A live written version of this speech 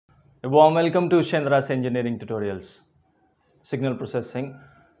A warm welcome to Shendra's Engineering Tutorials. Signal processing,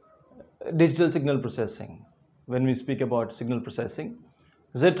 digital signal processing. When we speak about signal processing,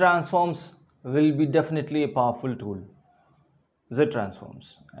 Z transforms will be definitely a powerful tool. Z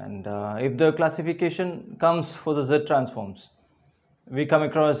transforms, and if the classification comes for the Z transforms, we come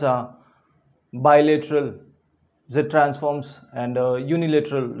across bilateral Z transforms and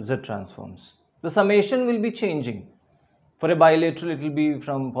unilateral Z transforms. The summation will be changing. For a bilateral, it will be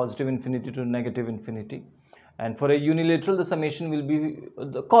from positive infinity to negative infinity, and for a unilateral, the summation will be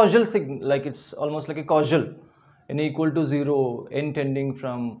the causal signal, like it's almost like a causal, n equal to 0, n tending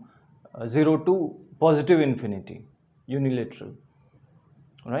from 0 to positive infinity, unilateral,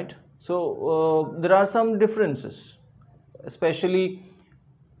 right? So there are some differences, especially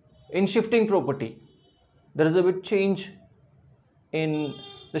in shifting property. There is a bit change in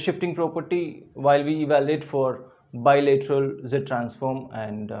the shifting property while we evaluate for bilateral Z transform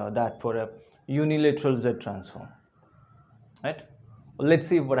and that for a unilateral Z transform, right? Well, let's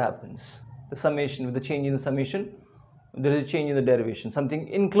see what happens. The summation, with the change in the summation, there is a change in the derivation. Something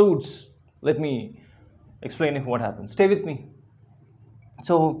includes. Let me explain what happens. Stay with me.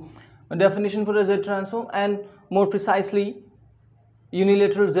 So, a definition for a Z transform, and more precisely,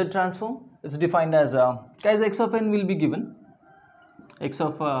 unilateral Z transform. It's defined as guys, x of n will be given. X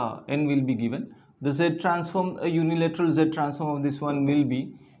of n will be given. The Z transform, a unilateral Z transform of this one will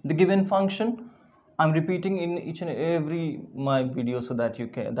be the given function. I'm repeating in each and every my video so that you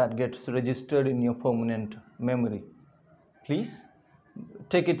can, that gets registered in your permanent memory. Please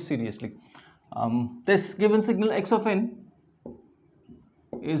take it seriously. This given signal x of n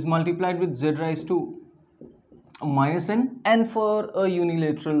is multiplied with z raised to minus n, and for a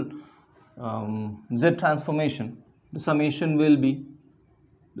unilateral Z transformation, the summation will be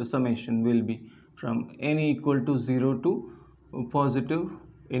from n equal to 0 to positive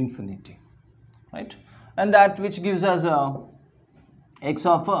infinity, right? And that which gives us x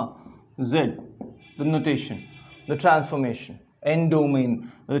of z, the notation, the transformation, n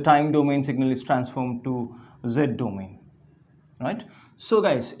domain, the time domain signal is transformed to z domain, right? So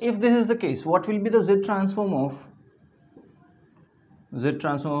guys, if this is the case, what will be the Z transform of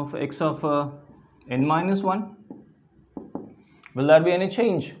x of n minus 1? Will there be any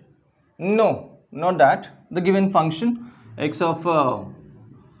change? No, not that. The given function x of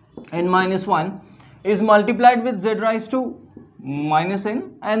n minus 1 is multiplied with z raised to minus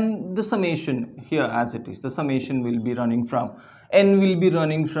n, and the summation here as it is. The summation will be running from n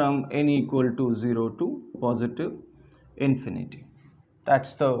equal to 0 to positive infinity.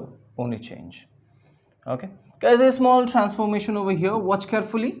 That's the only change. Okay. There's a small transformation over here. Watch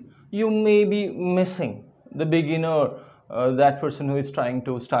carefully. You may be missing the beginner, that person who is trying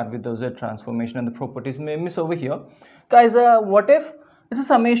to start with the Z transformation and the properties may miss over here. Guys, what if it's a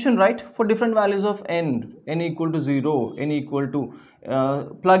summation, right? For different values of n equal to 0, n equal to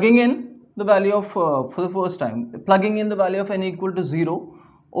plugging in the value of for the first time, plugging in the value of n equal to 0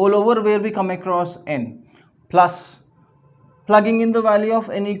 all over where we come across n, plus plugging in the value of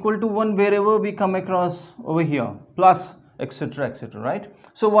n equal to 1 wherever we come across over here, plus etc, right?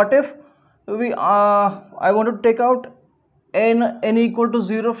 So what if we I want to take out n equal to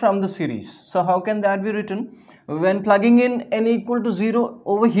 0 from the series? So how can that be written? When plugging in n equal to 0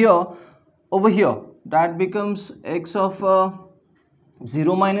 over here, that becomes x of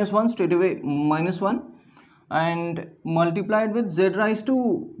 0 minus 1, straight away minus 1, and multiplied with z raised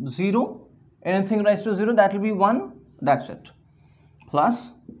to 0, anything raised to 0, that will be 1, that's it,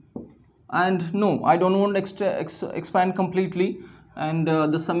 plus, and no, I don't want to expand completely, and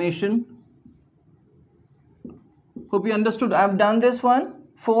the summation, hope you understood. I have done this one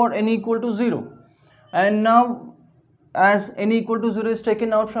for n equal to 0, and now as n equal to 0 is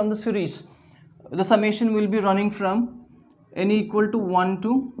taken out from the series, the summation will be running from n equal to 1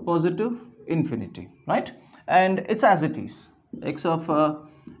 to positive infinity, right? And it's as it is, x of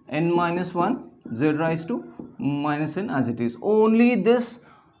n minus 1, z raised to minus n as it is. Only this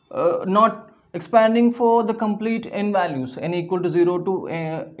not expanding for the complete n values, n equal to 0 to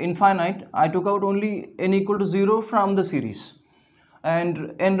infinite. I took out only n equal to 0 from the series,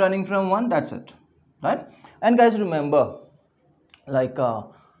 and n running from 1, that's it, right? And guys, remember, like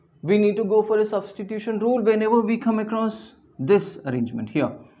we need to go for a substitution rule whenever we come across this arrangement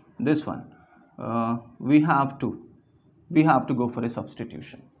here, this one, we have to go for a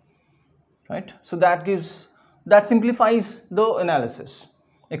substitution, right? So that simplifies the analysis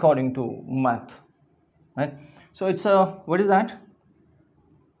according to math, right? So it's what is that?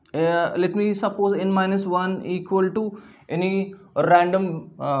 Let me suppose n minus 1 equal to any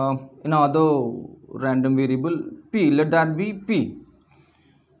random another random variable p, let that be p.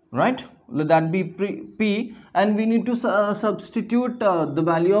 right? Let that be p, and we need to substitute the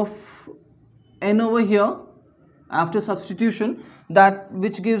value of n over here after substitution, that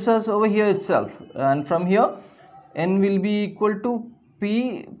which gives us over here itself, and from here n will be equal to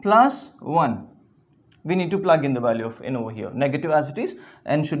p plus 1. We need to plug in the value of n over here, negative as it is,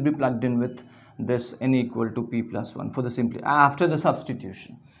 n should be plugged in with this n equal to p plus 1 for the simply after the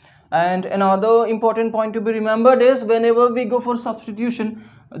substitution. And another important point to be remembered is whenever we go for substitution,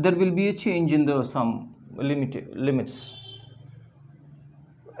 there will be a change in the sum limits,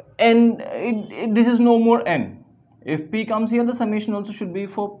 and this is no more n. If p comes here, the summation also should be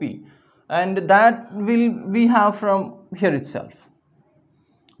for p, and that will we have from here itself,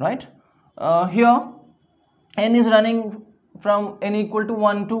 right? Here n is running from n equal to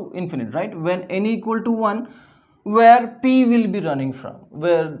 1 to infinite, right? When n equal to 1, where p will be running from,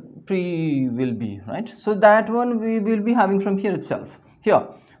 where p will be, right? So that one we will be having from here itself. Here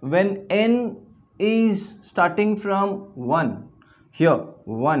when n is starting from 1, here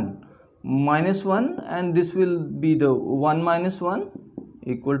 1 minus 1, and this will be the 1 minus 1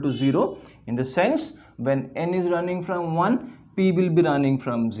 equal to 0, in the sense when n is running from 1, p will be running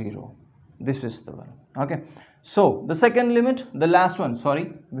from 0. This is the one. Okay, so the second limit, the last one,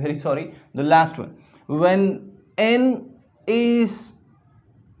 sorry, very sorry, the last one, when n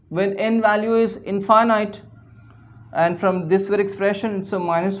value is infinite, and from this very expression it's a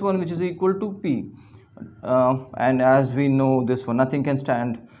minus 1 which is equal to p, and as we know this one, nothing can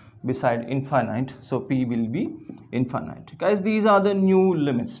stand beside infinite, so p will be infinite. Guys, these are the new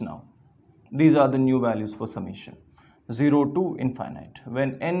limits now. These are the new values for summation, 0 to infinite.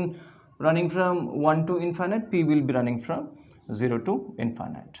 When n running from 1 to infinite, p will be running from 0 to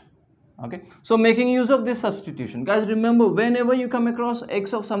infinite. Okay, so making use of this substitution, guys, remember whenever you come across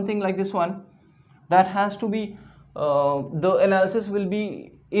x of something like this one, that has to be the analysis will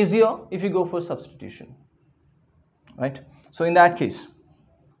be easier if you go for substitution, right? So in that case,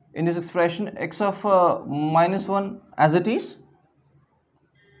 in this expression, x of minus 1 as it is,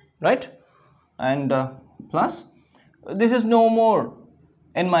 right, and plus this is no more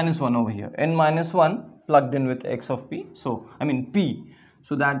n minus 1 over here, n minus 1 plugged in with x of p, so I mean p,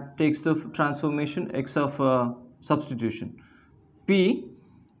 so that takes the transformation x of substitution p,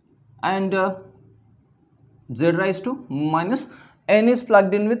 and z raised to minus n is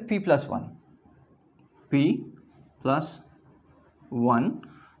plugged in with p plus 1, p plus 1,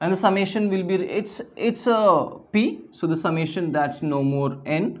 and the summation will be it's p, so the summation, that's no more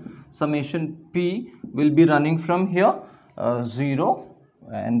n, summation p will be running from here 0,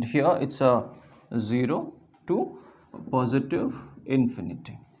 and here it's a 0 to positive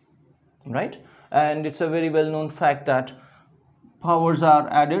infinity, right? And it's a very well known fact that powers are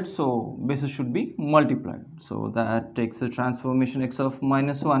added, so bases should be multiplied, so that takes the transformation x of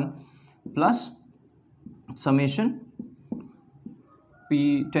minus 1 plus summation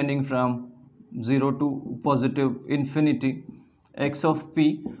p tending from 0 to positive infinity x of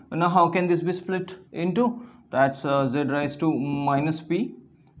p. Now how can this be split into? That's z raised to minus p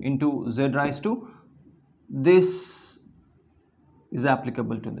into z raised to, this is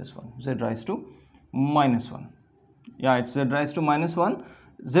applicable to this one, z raised to minus 1. Yeah, it's z raised to minus 1,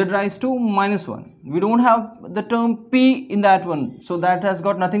 z raised to minus 1. We don't have the term p in that one, so that has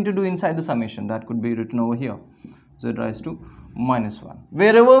got nothing to do inside the summation. That could be written over here, z raised to minus 1.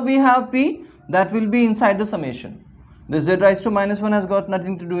 Wherever we have p, that will be inside the summation. The z raised to minus 1 has got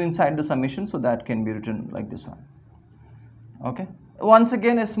nothing to do inside the summation, so that can be written like this one. Okay, once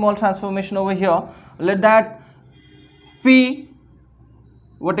again a small transformation over here. Let that p,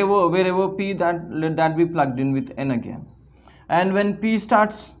 whatever, wherever p, that let that be plugged in with n again, and when p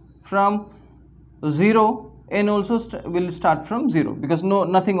starts from 0, n also will start from 0, because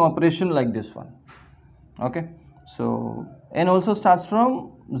nothing operation like this one. Okay, so n also starts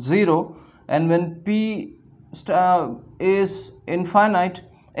from 0, and when p is infinite,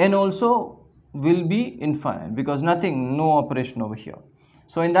 n also will be infinite, because nothing, no operation over here.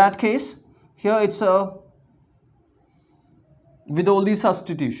 So in that case, here it's a, with all these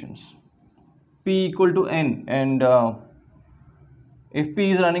substitutions, p equal to n, and if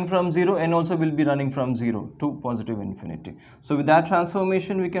p is running from 0, n also will be running from 0 to positive infinity. So with that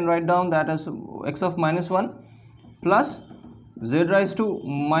transformation, we can write down that as x of minus 1 plus z raised to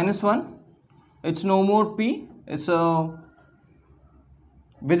minus 1, it's no more p, it's a,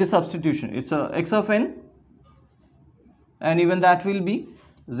 with the substitution, it's a x of n, and even that will be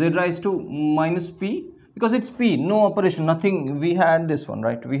z raised to minus p, because it's p, no operation, nothing. We had this one,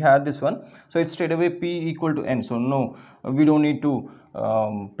 right? We had this one, so it's straight away p equal to n, so no, we don't need to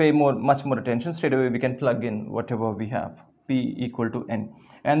pay much more attention. Straight away we can plug in whatever we have, p p equal to n,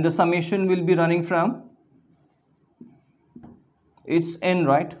 and the summation will be running from, it's n,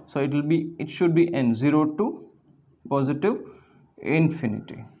 right? So it should be n, 0 to positive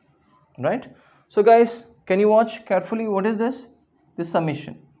infinity, right? So guys, can you watch carefully? What is this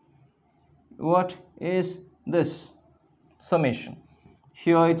summation? What is this summation?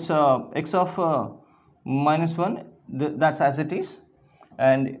 Here it's x of minus 1, that's as it is,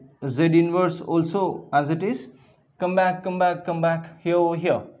 and z inverse also as it is. Come back here, over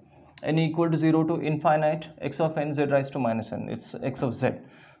here, n equal to 0 to infinite x of n z raised to minus n, it's x of z.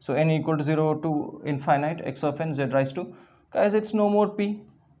 So n equal to 0 to infinite x of n z raised to, guys, it's no more p,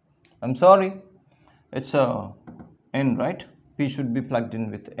 I'm sorry, it's n, right? P should be plugged in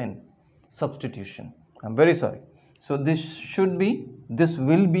with n, substitution, I'm very sorry. So this should be, this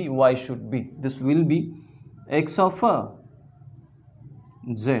will be, y should be, this will be x of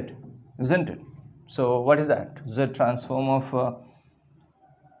z, isn't it? So what is that? Z transform of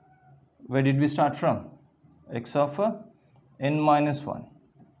where did we start from? X of n minus 1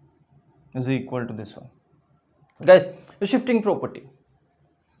 is equal to this one. Guys, the shifting property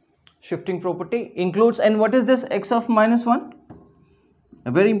includes, and what is this x of minus 1?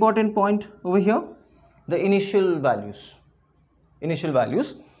 A very important point over here, the initial values.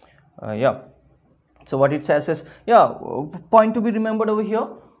 Yeah. So what it says is, yeah, point to be remembered over here,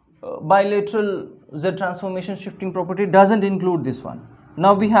 bilateral Z transformation shifting property doesn't include this one.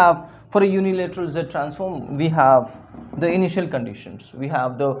 Now we have, for a unilateral Z transform, we have the initial conditions, we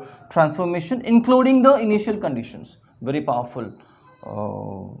have the transformation including the initial conditions. Very powerful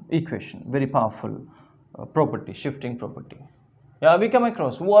equation, very powerful property, shifting property. Yeah, we come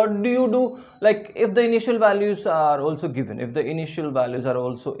across. What do you do, like if the initial values are also given, if the initial values are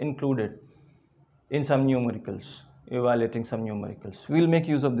also included in some numericals, evaluating some numericals, we'll make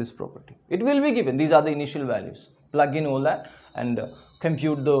use of this property. It will be given, these are the initial values, plug in all that and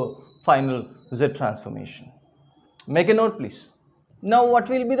compute the final Z transformation. Make a note, please. Now what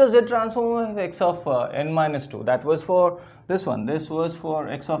will be the Z transform of x of n minus 2? That was for this one, this was for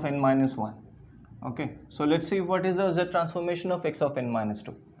x of n minus 1. Okay, so let's see what is the Z transformation of x of n minus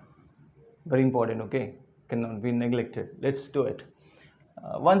 2. Very important, okay, cannot be neglected. Let's do it.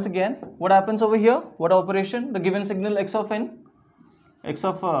 Once again, what happens over here? What operation? The given signal x of n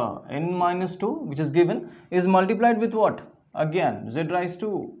minus 2, which is given, is multiplied with what? Again, z raised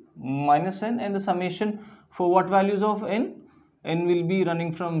to minus n, and the summation for what values of n? N will be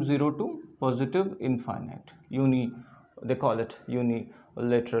running from 0 to positive infinite. They call it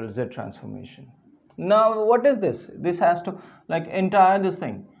unilateral Z transformation. Now what is this? This has to, like, entire this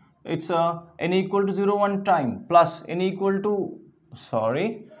thing, it's n equal to 0 one time plus n equal to,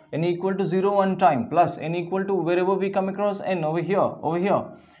 n equal to 0 one time plus n equal to, wherever we come across n, over here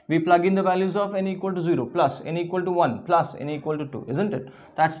we plug in the values of n equal to 0 plus n equal to 1 plus n equal to 2, isn't it?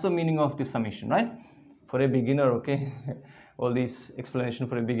 That's the meaning of this summation, right? For a beginner, okay. All these explanation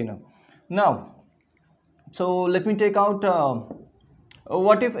for a beginner. Now, so let me take out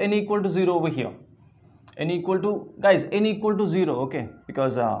what if n equal to 0 over here? N equal to, guys, n equal to 0, okay,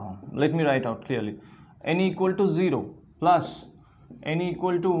 because let me write out clearly. N equal to 0 plus n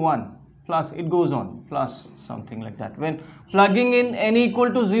equal to 1 plus, it goes on, plus something like that. When plugging in n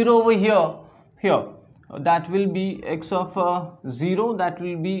equal to 0 over here, that will be x of 0, that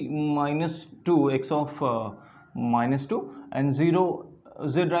will be minus 2, x of minus 2, and 0,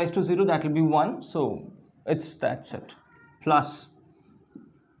 z raised to 0, that will be 1. So that's it, plus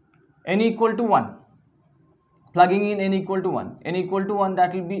n equal to 1, plugging in n equal to 1,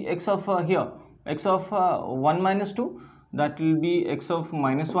 that will be x of x of 1 minus 2, that will be x of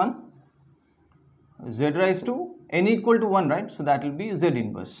minus 1, z raised to n equal to 1, right? So that will be z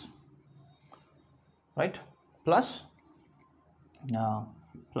inverse, right? Plus,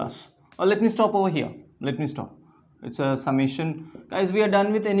 or let me stop over here, it's a summation, guys. We are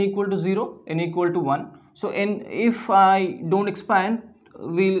done with n equal to 0, n equal to 1. So if I don't expand,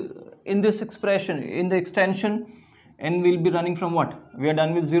 in this expression, in the extension, n will be running from what? We are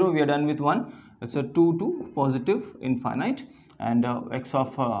done with 0, we are done with 1, it's a 2 to positive infinite, and x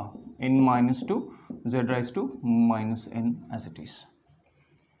of n minus 2, z raised to minus n as it is,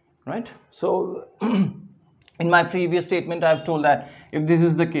 right? So in my previous statement, I have told that if this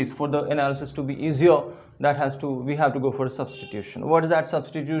is the case, for the analysis to be easier, we have to go for a substitution. What is that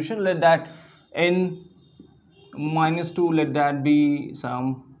substitution? Let that n minus 2, let that be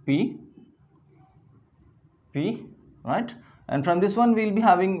some p, right? And from this one, we will be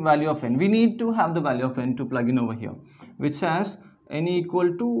having value of n. We need to have the value of n to plug in over here, which has n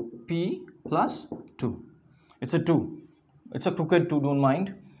equal to p plus 2. It's a 2. It's a crooked 2, don't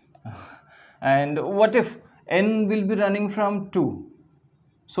mind. And what if n will be running from 2.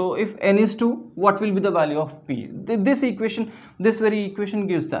 So if n is 2, what will be the value of p? This equation, this very equation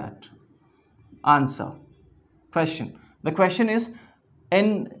gives that answer. Question. The question is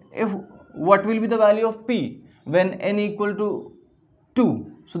what will be the value of p when n equal to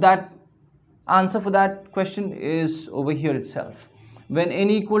 2? So that answer for that question is over here itself. When n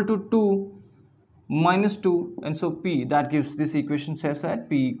equal to 2 minus 2, and so p, that gives, this equation says that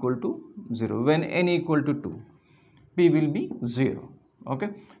p equal to 0. When n equal to 2, p will be 0. Okay,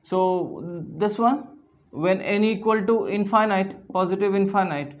 so this one, when n equal to infinite, positive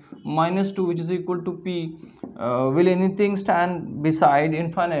infinite, minus 2, which is equal to p, will anything stand beside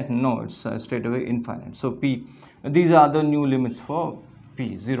infinite? No, it's straight away infinite. So p, these are the new limits for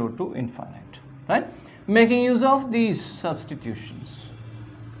p, 0 to infinite, right? Making use of these substitutions,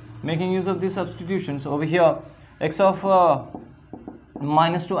 over here, x of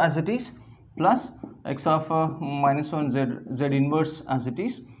minus 2 as it is, plus x of minus 1 z inverse as it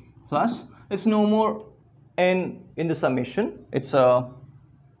is, plus it's no more n in the summation, it's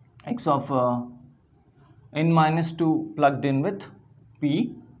x of n minus 2 plugged in with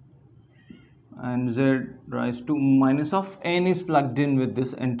p, and z raised to minus of n is plugged in with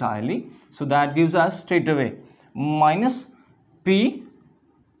this entirely. So that gives us straight away minus p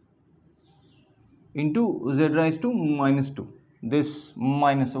into z raised to minus 2. This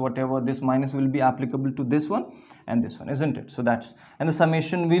minus, whatever this minus will be applicable to this one and this one, isn't it? So that's, and the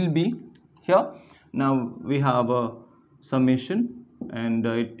summation will be here. Now we have a summation, and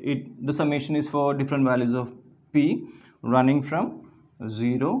the summation is for different values of p running from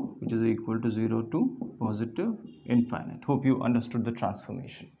 0, which is equal to 0, to positive infinite. Hope you understood the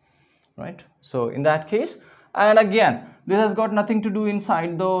transformation, right? So in that case, and again, this has got nothing to do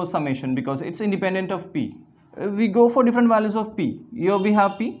inside the summation because it's independent of p. We go for different values of p. Here we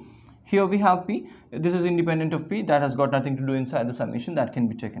have p, here we have p. This is independent of p. That has got nothing to do inside the summation. That can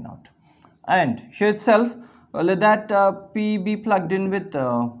be taken out. And here itself, let that p be plugged in with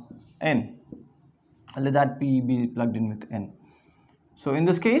n. Let that p be plugged in with n. So in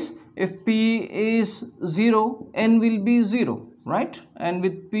this case, if p is 0, n will be 0, right? And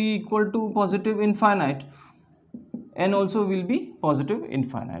with p equal to positive infinite, n also will be positive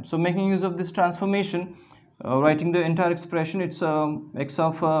infinite. So making use of this transformation, writing the entire expression, it's x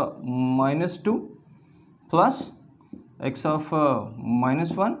of minus 2 plus x of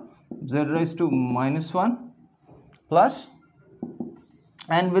minus 1 z raised to minus 1 plus,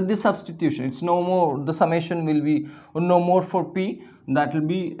 and with this substitution, it's no more, the summation will be no more for p, that will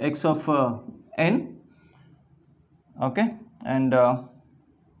be x of n, okay, and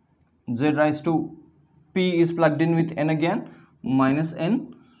z raised to p is plugged in with n again, minus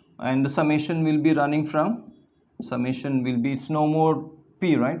n, and the summation will be running from, summation will be, it's no more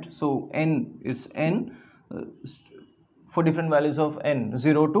p, right? So n, it's n for different values of n,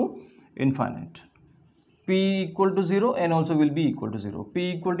 0 to infinite. P equal to 0, n also will be equal to 0.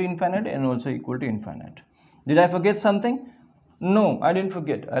 P equal to infinite, n also equal to infinite. Did I forget something? No, I didn't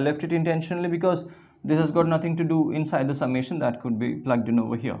forget. I left it intentionally because this has got nothing to do inside the summation. That could be plugged in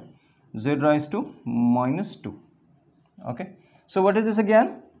over here. Z raised to minus 2. Okay. So what is this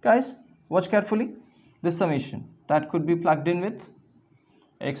again, guys? Watch carefully. This summation, that could be plugged in with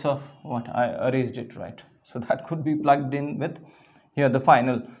x of what? I erased it, right? So that could be plugged in with here the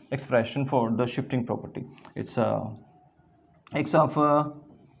final expression for the shifting property. It's x of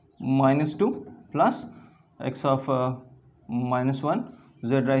minus 2 plus x of minus 1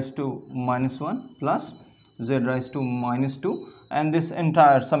 z raised to minus 1 plus z raised to minus 2, and this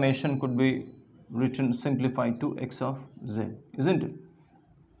entire summation could be written simplified to x of z, isn't it?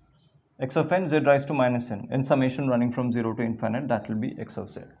 X of n, z raised to minus n, in summation running from 0 to infinite, that will be x of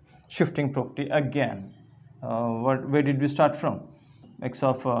z. Shifting property again, where did we start from? X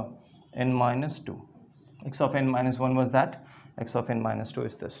of n minus 2, x of n minus 1 was that, x of n minus 2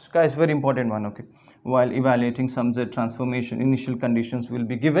 is this. Guys, very important one, okay? While evaluating some z transformation, initial conditions will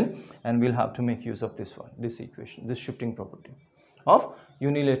be given, and we'll have to make use of this one, this equation, this shifting property of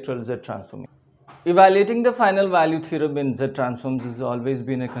unilateral z transformation. Evaluating the final value theorem in z transforms has always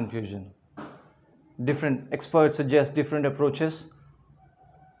been a confusion. Different experts suggest different approaches,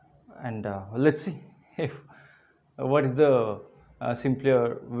 and let's see if what is the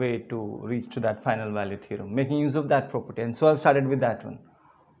simpler way to reach to that final value theorem, making use of that property. And so I've started with that one,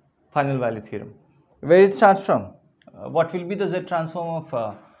 final value theorem. Where it starts from? What will be the z transform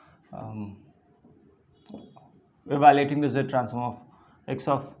of evaluating the z transform of x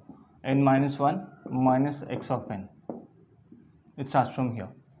of n minus 1 minus x of n? It starts from here.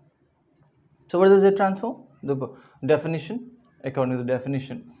 So what is the z transform? The definition, according to the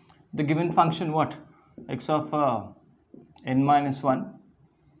definition, the given function, what? x of n minus 1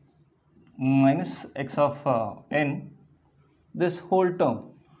 minus x of n, this whole term,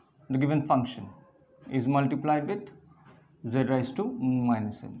 the given function, is multiplied with z raised to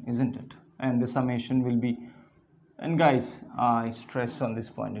minus n, isn't it? And the summation will be, and guys, I stress on this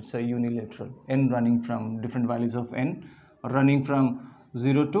point, it's a unilateral, n running from different values of n, running from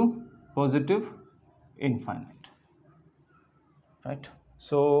 0 to positive infinite, right?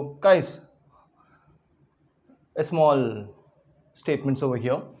 So guys, a small statements over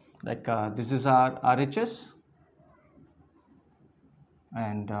here, like this is our RHS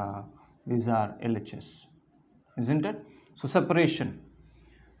and these are LHS, isn't it? So separation,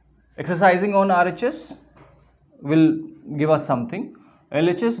 exercising on RHS will give us something,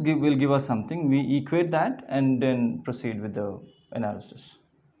 LHS will give us something, we equate that and then proceed with the analysis,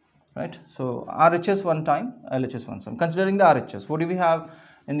 right? So RHS one time, LHS one time. Considering the RHS, what do we have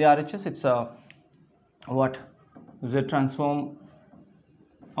in the RHS? It's a what? Z transform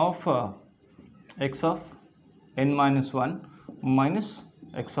of x of n minus 1 minus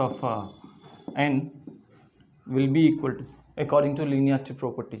x of n will be equal to, according to linearity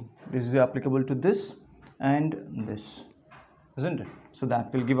property, this is applicable to this and this, isn't it? So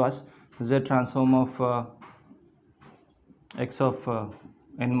that will give us Z transform of x of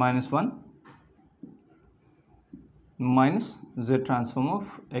n minus 1 minus Z transform of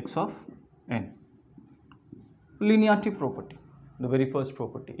x of n. Linearity property, the very first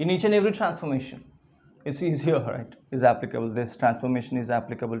property. In each and every transformation, it's easier, right? Is applicable. This transformation is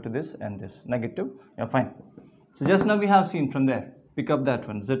applicable to this and this. Negative, yeah, fine. So just now we have seen from there, pick up that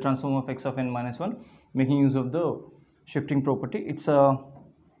one, Z transform of x of n minus 1, making use of the shifting property. It's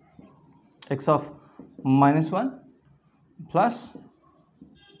x of minus 1 plus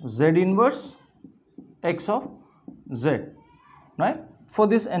Z inverse x of z, right, for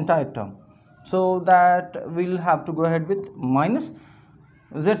this entire term. So that we'll have to go ahead with minus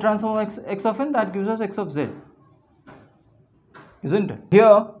Z transform of x of n, that gives us x of z, isn't it?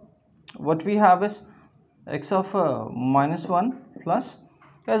 Here what we have is x of minus 1 plus,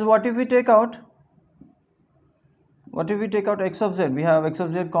 guys, what if we take out x of z? We have x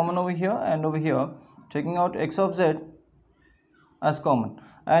of z common over here and over here, taking out x of z as common,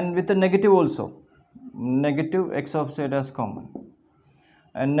 and with the negative also, negative x of z as common,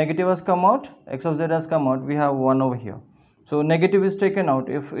 and negative has come out, x of z has come out, we have 1 over here. So negative is taken out.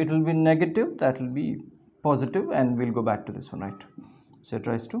 If it will be negative, that will be positive, and we'll go back to this one, right? So it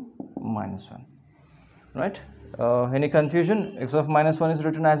raised to minus 1, right? Any confusion? X of minus 1 is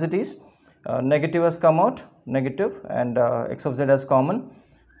written as it is. Negative has come out, negative, and x of z has common.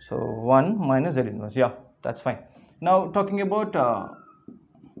 So 1 minus z inverse. Yeah, that's fine. Now talking about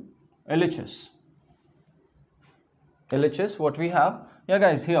LHS. LHS, what we have? Yeah,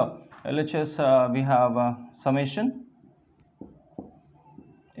 guys, here LHS we have summation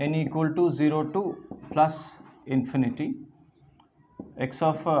n equal to 0 to plus infinity x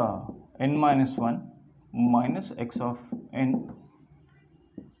of n minus 1 minus x of n,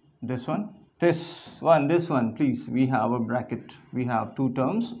 this one, please, we have a bracket, we have two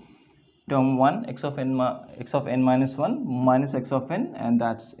terms, term 1 x of n minus 1 minus x of n, and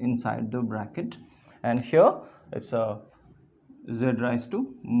that's inside the bracket, and here it's a z raised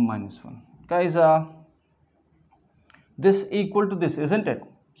to minus 1. Guys, this equal to this, isn't it?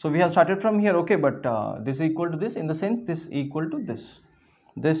 So we have started from here, okay, but this equal to this, in the sense this equal to this,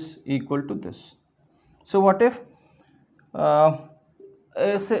 this equal to this. So what if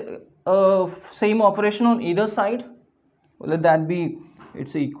same operation on either side, let that be,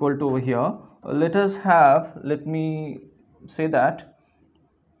 it's equal to over here, let us have, let me say that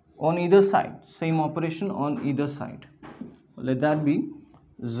on either side, same operation on either side, let that be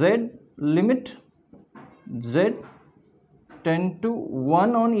z limit z tend to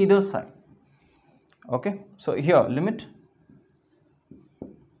 1 on either side. Okay, so here limit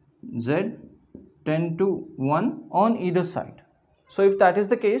z tend to 1 on either side. So if that is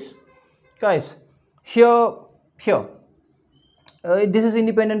the case, guys, here this is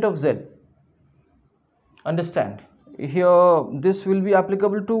independent of z, understand, here this will be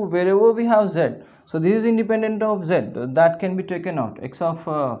applicable to wherever we have z. So this is independent of z, that can be taken out, x of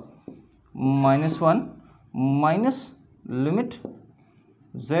minus 1 minus limit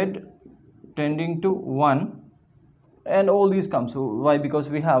z tending to 1, and all these come. So why? Because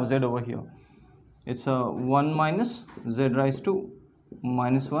we have z over here, it's a 1 minus z raised to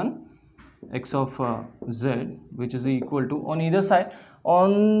minus 1 x of z, which is equal to, on either side,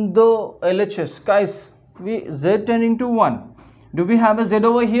 on the LHS, guys, we z tending to 1, do we have a z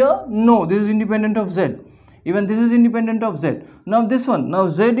over here? No, this is independent of z, even this is independent of z. Now this one, now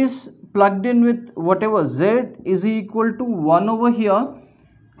z is plugged in with whatever z is equal to 1 over here.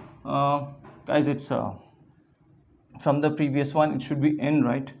 Guys, it's from the previous one it should be n,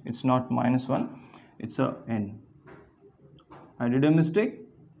 right? It's not -1, it's a n. I did a mistake,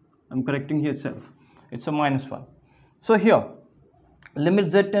 I'm correcting here itself, it's a -1. So here limit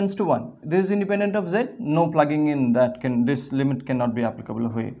z tends to 1, this is independent of z, no plugging in, that can, this limit cannot be applicable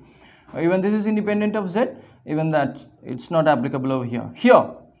over here. Even this is independent of z, even that it's not applicable over here. Here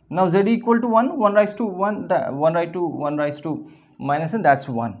now z equal to 1, 1 raised to 1, that 1 raised to minus n, that's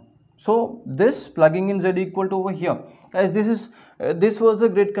 1. So this plugging in z equal to over here, guys, this is this was a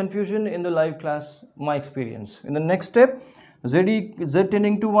great confusion in the live class, my experience. In the next step, z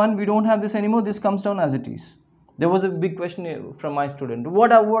tending to 1, we don't have this anymore, this comes down as it is. There was a big question from my student,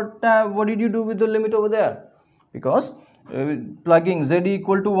 what did you do with the limit over there? Because plugging z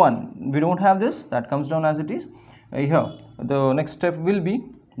equal to 1, we don't have this, that comes down as it is. Here the next step will be,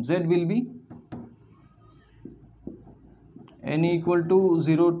 z will be n equal to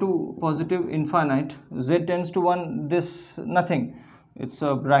 0 to positive infinite, z tends to 1, this nothing, it's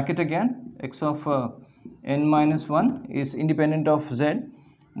a bracket again, x of n minus 1 is independent of z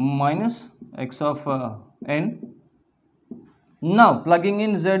minus x of n. Now plugging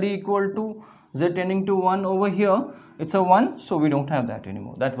in z equal to z tending to 1 over here, it's a 1, so we don't have that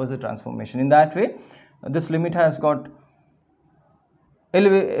anymore. That was the transformation. In that way this limit has got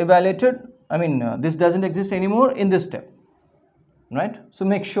evaluated, I mean this doesn't exist anymore in this step, right? So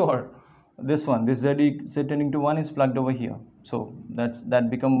make sure this one, this z tending to 1 is plugged over here, so that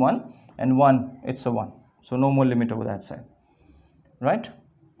become 1, and 1, it's a 1, so no more limit over that side, right?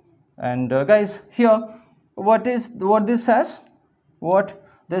 And guys, here what this says,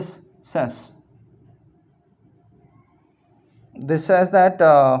 this says that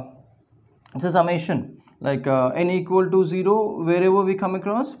it's a summation, like n equal to 0 wherever we come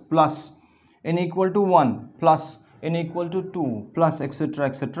across, plus n equal to 1, plus n equal to 2, plus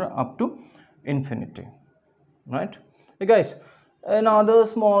etc up to infinity, right? Hey guys, another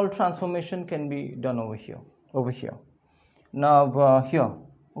small transformation can be done over here. Now here,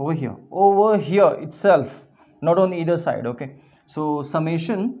 over here itself, not on either side, okay? So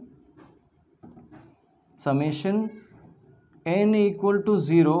summation n equal to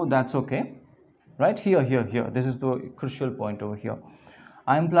 0, that's okay, right? Here, this is the crucial point over here.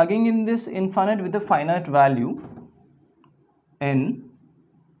 I am plugging in this infinite with a finite value n,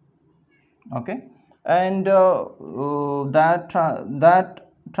 okay, and that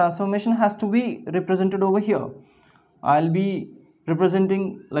transformation has to be represented over here. I'll be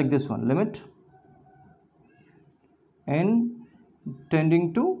representing like this one, limit n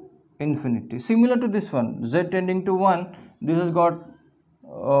tending to infinity, similar to this one, z tending to 1, this has got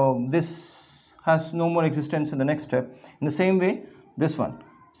this has no more existence in the next step. In the same way, this one,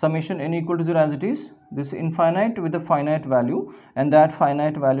 summation n equal to 0 as it is, this infinite with a finite value, and that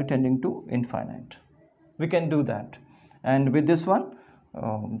finite value tending to infinite. We can do that. And with this one,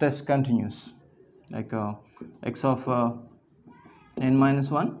 this continues, like x of n minus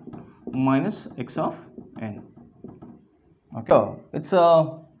 1 minus x of n. Okay, so it's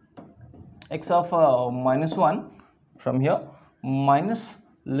x of minus 1 from here minus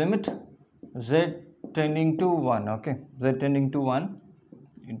limit z tending to 1, okay, z tending to 1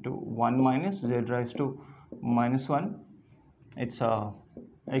 into 1 minus z raised to minus 1, it's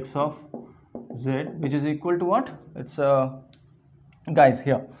x of z, which is equal to what? It's guys,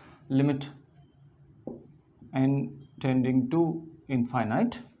 here limit n tending to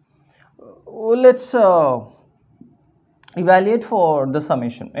infinite. Let's evaluate for the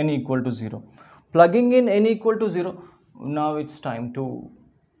summation n equal to 0. Plugging in n equal to 0, now it's time to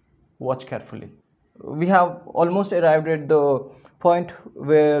watch carefully. We have almost arrived at the point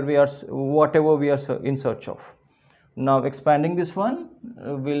where we are whatever we are in search of. Now expanding this one,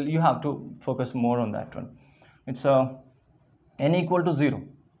 you have to focus more on that one. It's n equal to 0,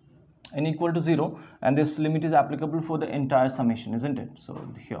 and this limit is applicable for the entire summation, isn't it? So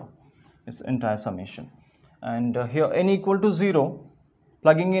here it's entire summation, and here n equal to 0,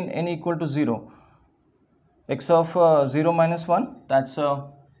 plugging in n equal to 0, x of 0 minus 1, that's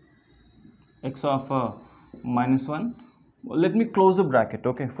x of minus 1. Let me close the bracket,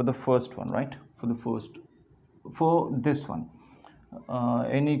 okay, for the first one, right? For this one,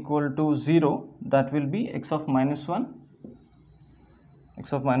 n equal to 0, that will be x of minus 1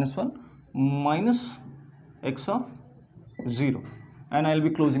 minus x of 0, and I'll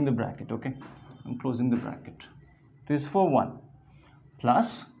be closing the bracket, okay? I'm closing the bracket. This is for 1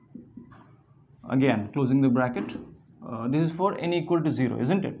 plus, again closing the bracket, this is for n equal to 0,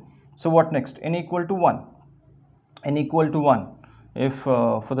 isn't it? So what next? N equal to 1, if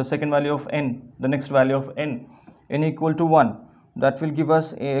for the second value of n, the next value of n equal to 1, that will give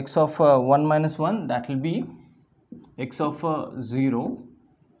us a x of 1 minus 1, that will be x of 0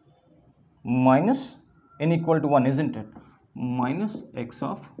 minus n equal to 1, isn't it? Minus x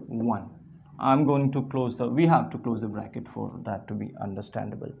of 1. I'm going to close we have to close the bracket for that to be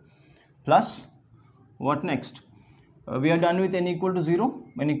understandable. Plus, what next? We are done with n equal to 0,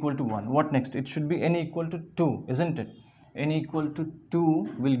 n equal to 1. What next? It should be n equal to 2, isn't it? N equal to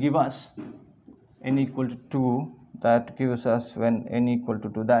 2 will give us n equal to 2, that gives us when n equal to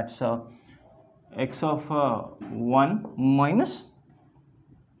 2, that's x of 1 minus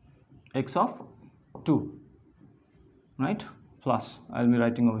x of 2, right? Plus, I'll be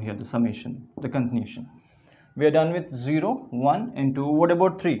writing over here the summation, the continuation. We are done with 0, 1 and 2. What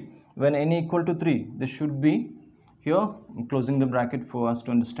about 3? When n equal to 3, this should be here. I'm closing the bracket for us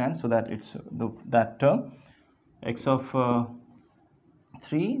to understand, so that it's that term x of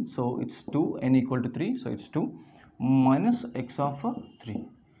 3, so it's 2, n equal to 3, so it's 2 minus x of 3.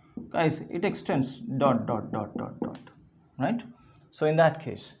 Guys, it extends dot, right? So in that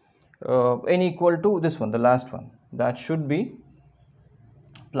case, n equal to this one, the last one, that should be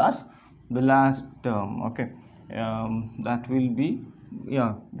plus the last term, okay, that will be,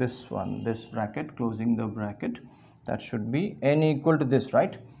 yeah, this one, this bracket, closing the bracket, that should be n equal to this,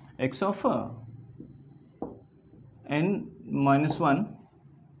 right? X of n minus 1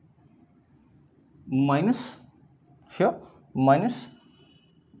 minus here minus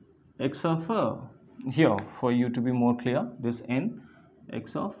x of here, for you to be more clear, this n,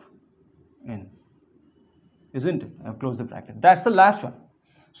 x of n, isn't it? I've closed the bracket. That's the last one.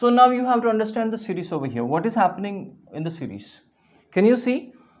 So now you have to understand the series over here. What is happening in the series? Can you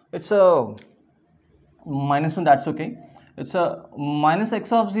see? It's a minus 1, that's okay. It's a minus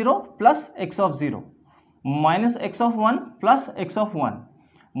x of 0 plus x of 0, minus x of 1 plus x of 1,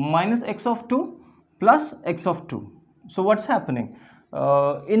 minus x of 2 plus x of 2. So what's happening?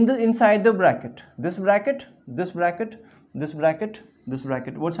 Inside the bracket, this bracket, this bracket, this bracket, this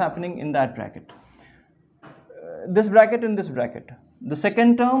bracket, what's happening in that bracket? This bracket and this bracket, the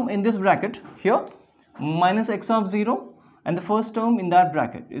second term in this bracket here, minus x of 0, and the first term in that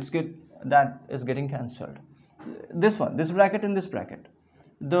bracket is getting cancelled. This one, this bracket and this bracket,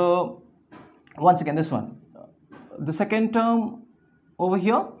 once again this one, the second term over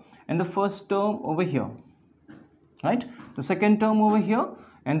here and the first term over here, right? The second term over here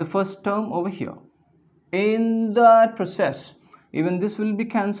and the first term over here. In that process, even this will be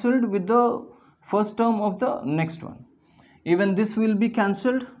cancelled with the first term of the next one. Even this will be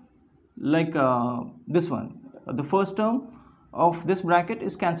cancelled, like this one. The first term of this bracket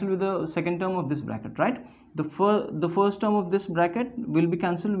is cancelled with the second term of this bracket, right? The first term of this bracket will be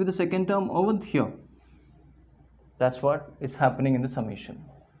cancelled with the second term over here. That's what is happening in the summation.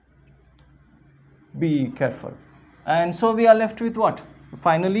 Be careful. And so we are left with what?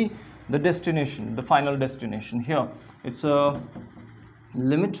 Finally, the destination, the final destination. Here, it's a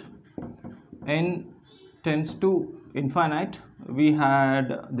limit n tends to infinite. We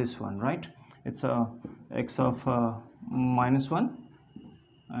had this one, right? It's a x of minus 1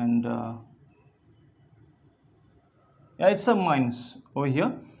 and yeah, it's a minus over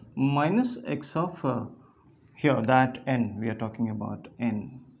here, minus x of here, that n, we are talking about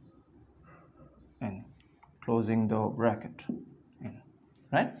n, closing the bracket, n,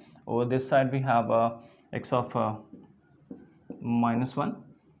 right? Over this side we have x of minus 1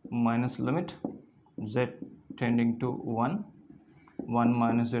 minus limit z tending to 1, 1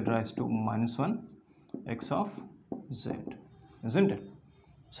 minus z raised to minus 1 x of z, isn't it?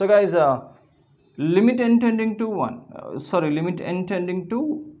 So guys, limit n tending to 1, limit n tending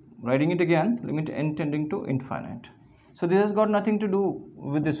to, writing it again, limit n tending to infinite. So this has got nothing to do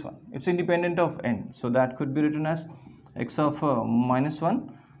with this one, it's independent of n, so that could be written as x of minus 1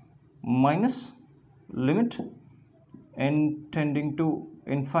 minus limit n tending to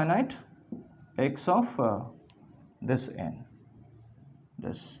infinite x of this n,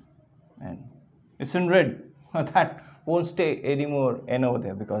 it's in red. That won't stay anymore n over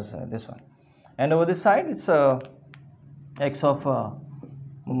there because this one, and over this side it's x of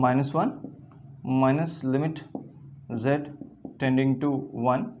minus 1 minus limit z tending to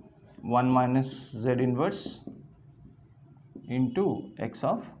 1, 1 minus z inverse into x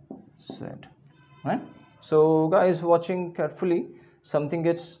of z, right? So guys, watching carefully, something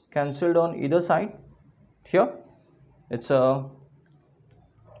gets cancelled on either side. Here it's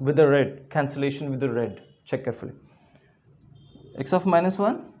with the red, cancellation with the red, check carefully. X of minus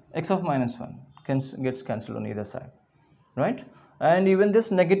 1 gets cancelled on either side, right? And even this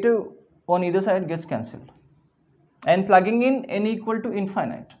negative on either side gets cancelled. and plugging in n equal to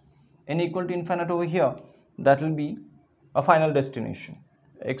infinite, over here, that will be a final destination.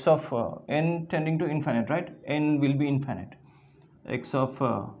 X of n tending to infinite, right? N will be infinite. X of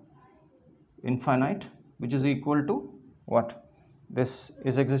infinite, which is equal to what? This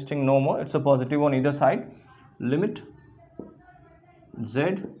is existing no more, it's a positive on either side. Limit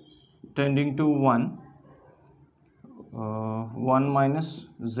z tending to 1, 1 minus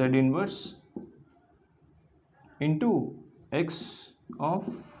z inverse into x of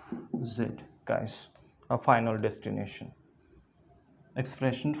z, guys, a final destination.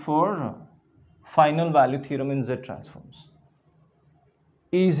 Expression for final value theorem in Z transforms.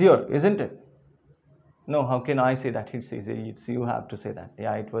 Easier, isn't it? No, how can I say that it's easy? It's you have to say that.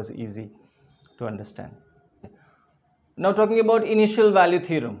 Yeah, it was easy to understand. Now talking about initial value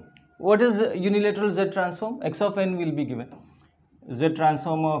theorem. What is unilateral Z transform? X of n will be given. Z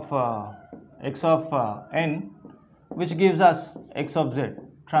transform of x of n, which gives us x of z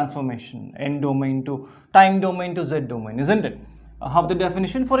transformation, n domain to time domain to z domain, isn't it? Have the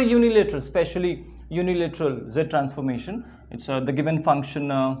definition for a unilateral, especially unilateral Z transformation. It's the given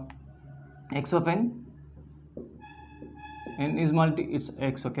function x of n is it's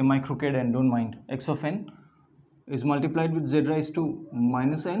x, okay, my crooked n, don't mind. X of n is multiplied with z raised to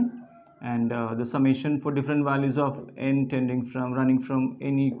minus n, and the summation for different values of n running from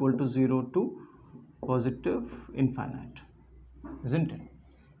n equal to 0 to positive infinite, isn't it?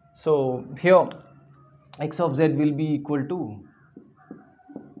 So here x of z will be equal to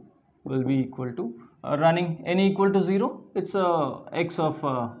running n equal to 0, it's x of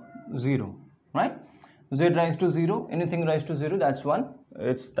 0, right? Z raised to 0, anything raised to 0, that's 1,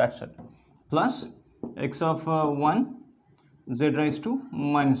 that's it, plus x of 1, z raised to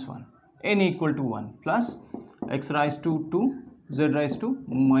minus 1, n equal to 1, plus x raised to 2, z raised to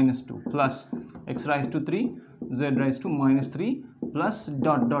minus 2, plus x raised to 3, z raised to minus 3, plus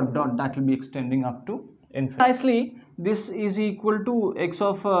dot dot dot, that will be extending up to infinity. Precisely, this is equal to x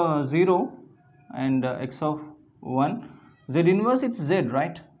of 0 and x of 1, z inverse, it's z,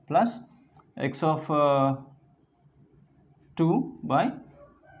 right, plus x of 2 by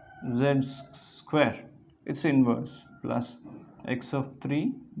z square, its inverse, plus x of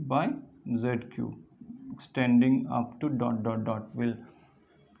 3 by z cube, extending up to dot dot dot, will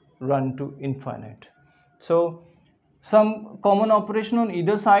run to infinite. So some common operation on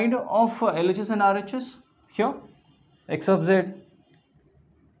either side of LHS and RHS. Here x of z,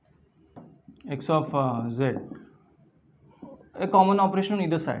 a common operation on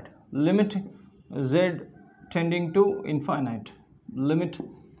either side. Limit z tending to infinite, limit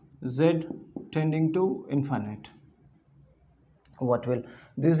z tending to infinite. What will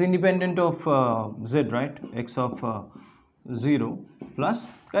this is independent of z, right? X of 0, plus,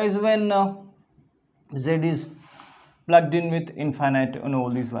 guys, when z is plugged in with infinite on all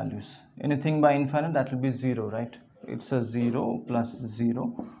these values, anything by infinite, that will be 0, right? It's a 0 plus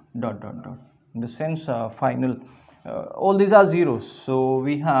 0 dot dot dot. In the sense final, all these are zeros, so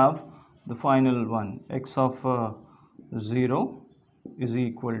we have the final one, x of 0 is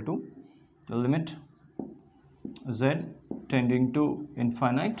equal to the limit z tending to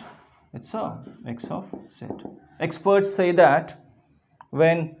infinite, it's a x of z. Experts say that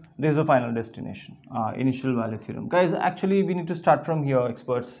when there is a final destination, initial value theorem. Guys, actually we need to start from here.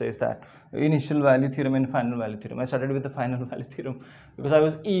 Experts says that initial value theorem and final value theorem. I started with the final value theorem because I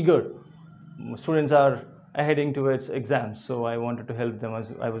was eager. Students are heading towards exams, so I wanted to help them.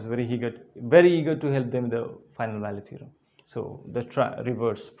 I was very eager to help them with the final value theorem. So the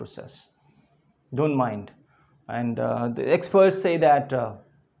reverse process, don't mind. And the experts say that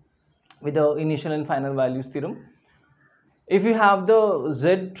with the initial and final values theorem, if you have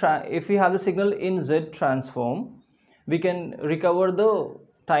the signal in Z transform, we can recover the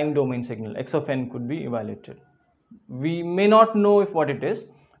time domain signal. X of n could be evaluated. We may not know if what it is,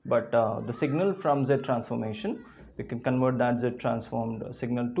 but the signal from Z transformation, we can convert that Z transformed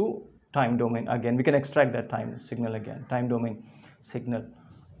signal to time domain again. We can extract that time domain signal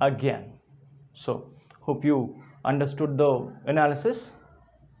again. So hope you understood the analysis.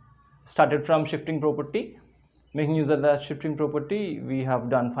 Started from shifting property, making use of that shifting property, we have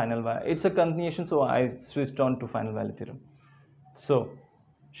done final value. It's a continuation, so I switched on to final value theorem. So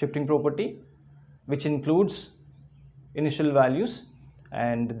shifting property, which includes initial values,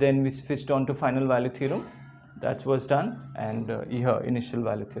 and then we switched on to final value theorem. That was done, and here initial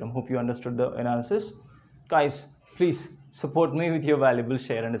value theorem. Hope you understood the analysis. Guys, please support me with your valuable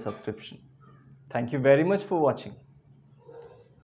share and a subscription. Thank you very much for watching.